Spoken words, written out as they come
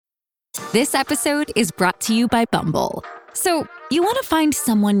This episode is brought to you by Bumble. So, you want to find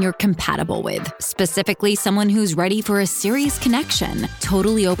someone you're compatible with, specifically someone who's ready for a serious connection,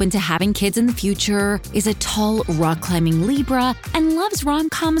 totally open to having kids in the future, is a tall, rock-climbing Libra, and loves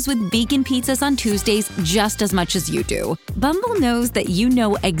rom-coms with vegan pizzas on Tuesdays just as much as you do. Bumble knows that you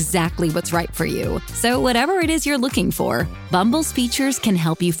know exactly what's right for you. So whatever it is you're looking for, Bumble's features can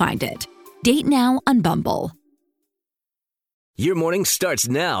help you find it. Date now on Bumble. Your morning starts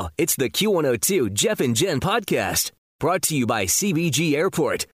now. It's the Q102 Jeff and Jen podcast. Brought to you by CBG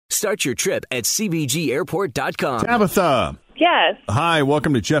Airport. Start your trip at CBGAirport.com. Tabitha. Yes. Hi,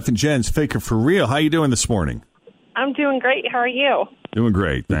 welcome to Jeff and Jen's Faker for Real. How you doing this morning? I'm doing great. How are you? Doing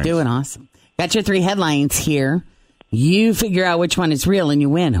great, thanks. Doing awesome. Got your 3 headlines here. You figure out which one is real and you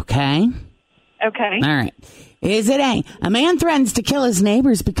win, okay? Okay. All right. Is it A? A man threatens to kill his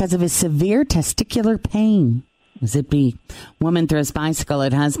neighbors because of his severe testicular pain. Is it B? Woman throws bicycle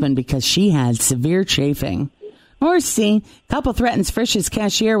at husband because she had severe chafing. Or C? Couple threatens Frisch's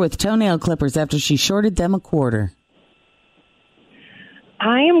cashier with toenail clippers after she shorted them a quarter.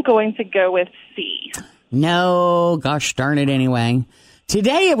 I am going to go with C. No, gosh darn it anyway.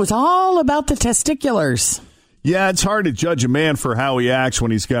 Today it was all about the testiculars. Yeah, it's hard to judge a man for how he acts when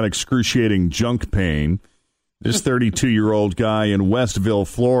he's got excruciating junk pain. This 32-year-old guy in Westville,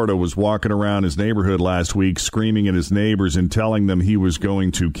 Florida, was walking around his neighborhood last week screaming at his neighbors and telling them he was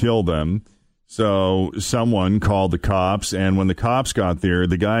going to kill them. So someone called the cops, and when the cops got there,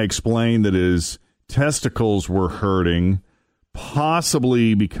 the guy explained that his testicles were hurting,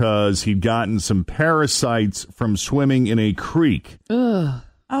 possibly because he'd gotten some parasites from swimming in a creek. Ugh.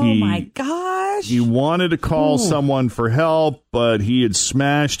 Oh, my gosh. He wanted to call someone for help, but he had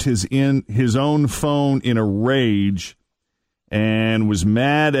smashed his own phone in a rage and was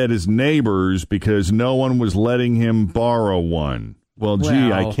mad at his neighbors because no one was letting him borrow one. Well,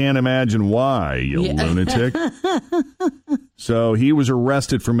 gee, I can't imagine why, you lunatic. So he was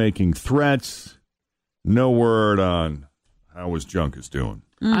arrested for making threats. No word on how his junk is doing.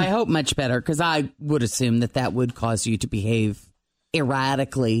 I hope much better, because I would assume that would cause you to behave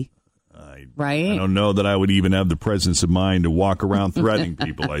erratically, right? I don't know that I would even have the presence of mind to walk around threatening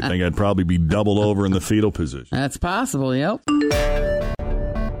people. I think I'd probably be doubled over in the fetal position. That's possible, yep.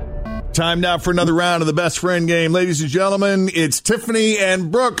 Time now for another round of the best friend game. Ladies and gentlemen, it's Tiffany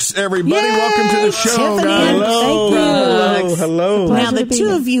and Brooks. Everybody, Yay! Welcome to the show, Tiffany guys. and Brooks. Hello. Now, the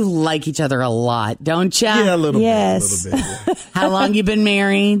two of you like each other a lot, don't you? Yeah, a little Yes. bit. A little bit. How long you been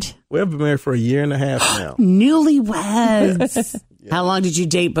married? We've been married for 1.5 years now. Newlyweds. How long did you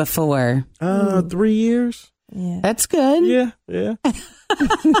date before? 3 years. Yeah. That's good. Yeah.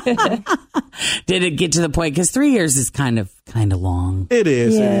 Did it get to the point? Because 3 years is kind of long. It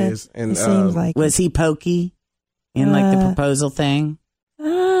is. Yeah, It is. And it seems like Was he pokey in like the proposal thing?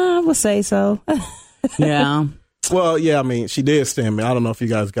 I would say so. Yeah. well, yeah. I mean, she did stand me. I don't know if you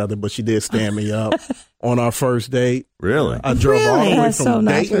guys got that, but she did stand me up on our first date. Really? I drove all the way That's from so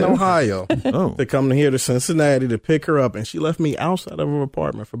nice. Dayton, Ohio, Oh. to come here to Cincinnati to pick her up, and she left me outside of her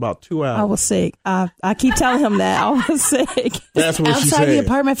apartment for about 2 hours. I was sick. I keep telling him that I was sick. That's what she Outside said. the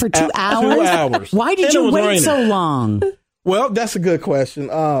apartment for 2 hours? 2 hours. Why did And you it was wait raining. so long? Well, that's a good question.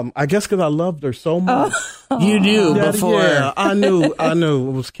 I guess because I loved her so much. You knew Yeah, before. Yeah, I knew.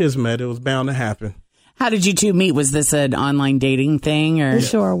 It was kismet. It was bound to happen. How did you two meet? Was this an online dating thing or It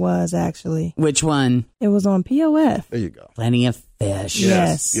sure was, actually. which one? It was on POF. There you go. Plenty of fish.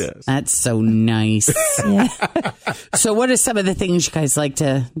 Yes. Yes. That's so nice. Yeah. So what are some of the things you guys like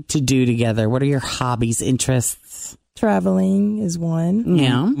to do together? What are your hobbies, interests? Traveling is one.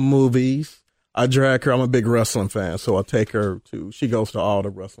 Yeah. Movies. I drag her. I'm a big wrestling fan, so I take her to. She goes to all the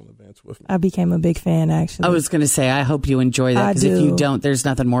wrestling events with me. I became a big fan, actually. I was going to say, I hope you enjoy that, I because if you do. don't, there's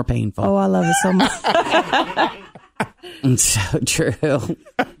nothing more painful. Oh, I love it so much. It's so true.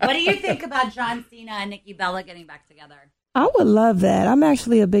 What do you think about John Cena and Nikki Bella getting back together? I would love that. I'm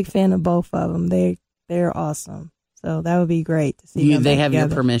actually a big fan of both of them. They're awesome. So that would be great to see them They back have together.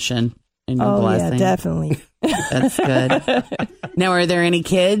 your permission and your Oh, blessing. yeah, definitely. That's good. Now, are there any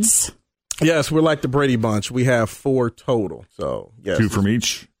kids? Yes, we're like the Brady Bunch. We have 4 total. So yes, 2 from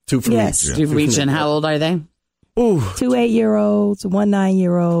each? 2 from Yes. each. Do you reach, and how old are they? Ooh, 2 8-year-olds, 1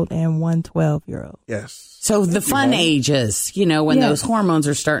 9-year-old, and 1 12-year-old. yes. So the fun ages, when Yeah. those hormones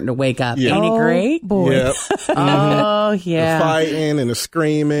are starting to wake up. Yeah. Ain't it great? Boy. Yep. Oh, The yeah. fighting and the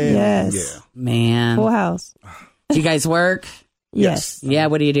screaming. Yes. Yeah. Man. Full house. Do you guys work? Yes. Yeah,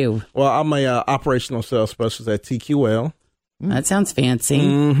 what do you do? Well, I'm a operational sales specialist at TQL. That sounds fancy.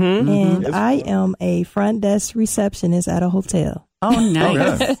 Mm-hmm. And I am a front desk receptionist at a hotel. Oh,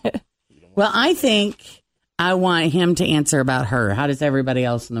 nice. Well, I think I want him to answer about her. How does everybody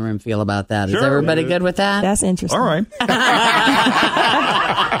else in the room feel about that? Is Sure. everybody good with that? That's interesting. All right.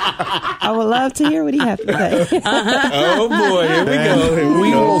 I would love to hear what he has to say. Oh, boy. Here we go. Here We we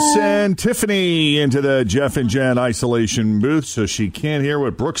go. will send Tiffany into the Jeff and Jen isolation booth so she can't hear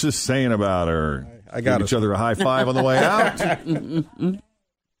what Brooks is saying about her. I got Give each other a high five on the way out.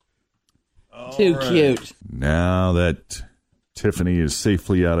 Too cute. Now that Tiffany is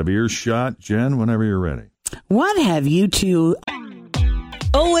safely out of earshot, Jen, whenever you're ready. What have you two...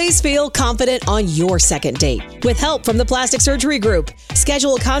 Always feel confident on your second date. With help from the Plastic Surgery Group.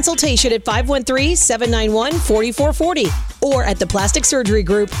 Schedule a consultation at 513-791-4440 or at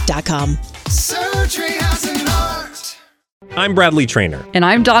theplasticsurgerygroup.com. Surgery has an art. I'm Bradley Trainer. And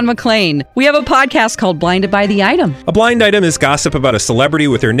I'm Don McClain. We have a podcast called Blinded by the Item. A blind item is gossip about a celebrity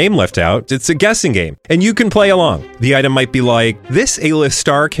with their name left out. It's a guessing game, and you can play along. The item might be like, this A-list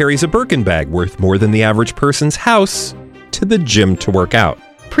star carries a Birkin bag worth more than the average person's house to the gym to work out.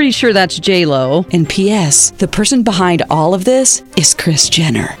 Pretty sure that's J-Lo. And P.S. the person behind all of this is Kris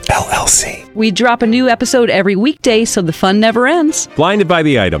Jenner, LLC. We drop a new episode every weekday so the fun never ends. Blinded by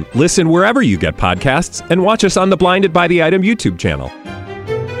the Item. Listen wherever you get podcasts and watch us on the Blinded by the Item YouTube channel.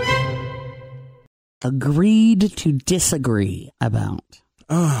 agreed to disagree about?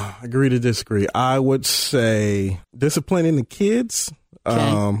 Agree to disagree. I would say disciplining the kids.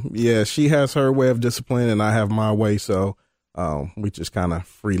 Okay. Yeah, she has her way of discipline and I have my way. So we just kind of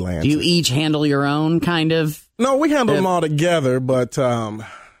freelance. Do you each handle your own kind of? No, we handle them all together, but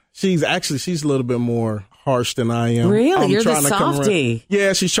she's a little bit more harsh than I am. Really? You're the softie.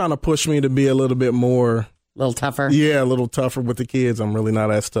 Yeah, she's trying to push me to be a little bit more. A little tougher? Yeah, a little tougher with the kids. I'm really not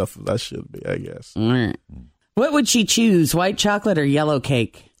as tough as I should be, I guess. All right. What would she choose, white chocolate or yellow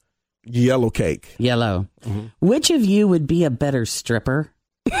cake? Yellow cake. Yellow. Mm-hmm. Which of you would be a better stripper?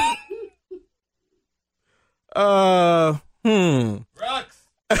 Rocks.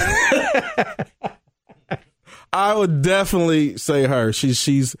 I would definitely say her.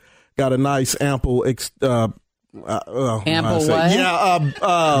 She's got a nice ample. Ample what?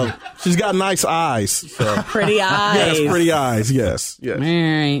 Yeah. She's got nice eyes. So. Pretty eyes. Yes, pretty eyes. Yes. All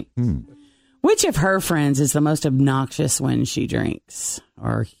right. Which of her friends is the most obnoxious when she drinks,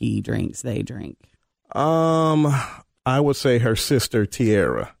 or he drinks, they drink? I would say her sister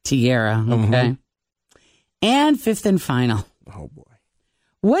Tiara. Tiara. Okay. Mm-hmm. And fifth and final. Oh boy.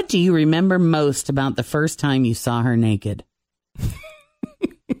 What do you remember most about the first time you saw her naked?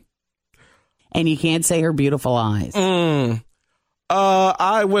 And you can't say her beautiful eyes. I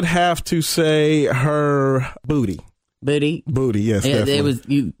would have to say her booty. Booty? Booty, yes. It was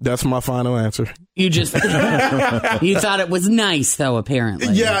you. That's my final answer. You just you thought it was nice, though.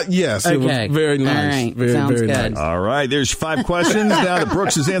 Apparently, yeah. Yes, okay. It was very nice. All right, very, sounds very good. nice. All right, there's 5 questions. Now that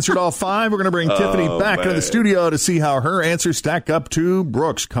Brooks has answered all 5, we're going to bring Tiffany back into the studio to see how her answers stack up to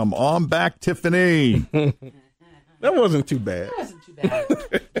Brooks. Come on back, Tiffany. That wasn't too bad.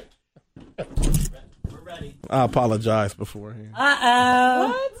 We're ready. I apologize beforehand.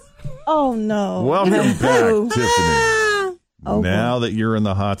 What? Oh, no. Welcome back, Tiffany. Oh, now that you're in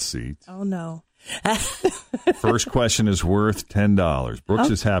the hot seat. Oh, no. First question is worth $10. Brooks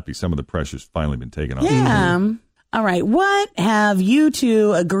is happy some of the pressure's finally been taken off. Yeah. All right. What have you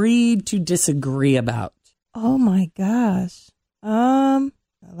two agreed to disagree about? Oh, my gosh. A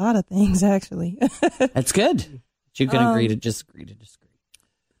lot of things, actually. That's good. You can agree to disagree to disagree.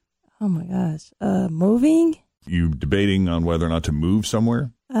 Oh, my gosh. Moving? You debating on whether or not to move somewhere?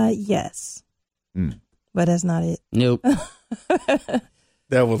 Yes. But that's not it. Nope.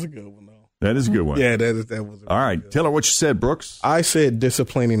 That was a good one, though. That is a good one. Yeah, that was. All right. Tell her what you said, Brooks. I said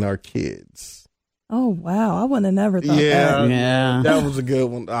disciplining our kids. Oh, wow. I wouldn't have never thought that. Yeah. That was a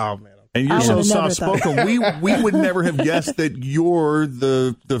good one. Oh, man. And you're so soft-spoken. We would never have guessed that you're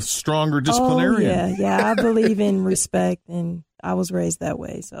the stronger disciplinarian. Oh, yeah. I believe in respect, and I was raised that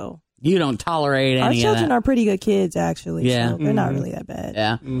way, so. You don't tolerate any Our of that. children are pretty good kids, actually. Yeah. So they're not really that bad.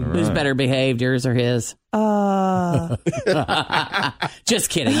 Yeah. Who's better behaved, yours or his? Just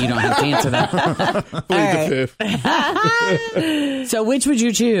kidding. You don't have to answer that. All right. So which would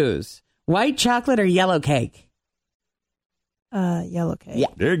you choose? White chocolate or yellow cake? Yellow cake. Yeah.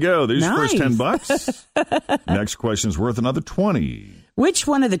 There you go. There's your first Nice. $10. Next question is worth another 20. Which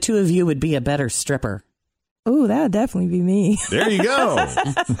one of the two of you would be a better stripper? Ooh, that would definitely be me. There you go.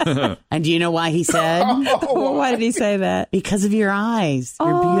 And do you know why he said? Well, why did he say that? Because of your eyes.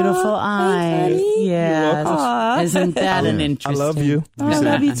 Your beautiful eyes. thanks, honey. Yes. Aw. Isn't that an interesting? I love you. I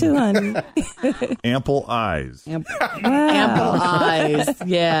love you too, honey. Ample eyes. Ample eyes.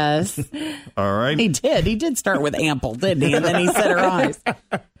 Yes. All right. He did. He did start with ample, didn't he? And then he said her eyes.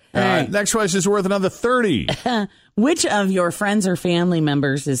 Next question is worth another 30. Which of your friends or family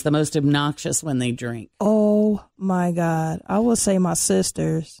members is the most obnoxious when they drink? Oh my God. I will say my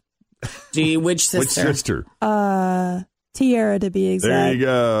sisters. Which sister? Which sister? Tiara to be exact. There you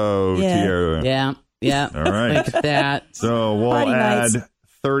go, Yeah. Tiara. Yeah. All right. Look at that. So we'll Party add nights.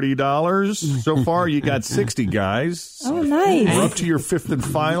 $30. So far, you got 60, guys. Oh, nice. We're up to your fifth and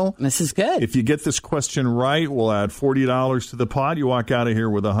final. This is good. If you get this question right, we'll add $40 to the pot. You walk out of here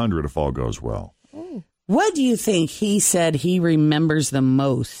with 100 if all goes well. What do you think he said he remembers the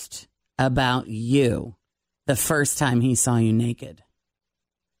most about you the first time he saw you naked?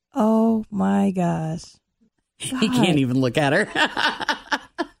 Oh my gosh. He can't even look at her.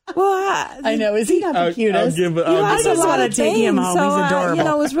 Well, I know. Is he not the cutest? I just want to take him home. So He's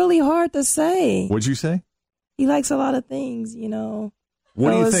adorable. it's really hard to say. What'd you say? He likes a lot of things,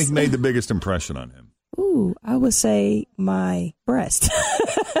 What do you think made the biggest impression on him? Ooh, I would say my breast.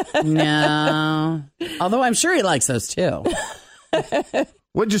 No. Although I'm sure he likes those too.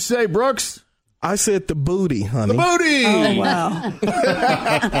 What'd you say, Brooks? I said the booty, honey. The booty! Oh, wow.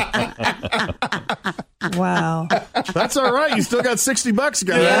 Wow. That's all right. You still got $60,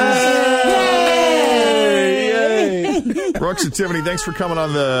 guys. Yay! Brooks and Tiffany, thanks for coming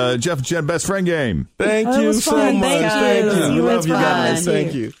on the Jeff and Jen Best Friend Game. Thank Oh, it you was so fun. much. Thank you. Thank you. It Love was you guys. fun.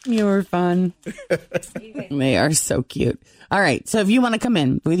 Thank you. You were fun. They are so cute. All right. So if you want to come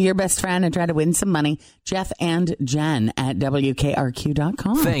in with your best friend and try to win some money, Jeff and Jen at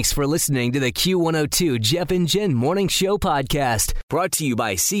WKRQ.com. Thanks for listening to the Q102 Jeff and Jen Morning Show podcast, brought to you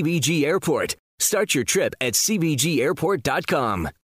by CBG Airport. Start your trip at CBGAirport.com.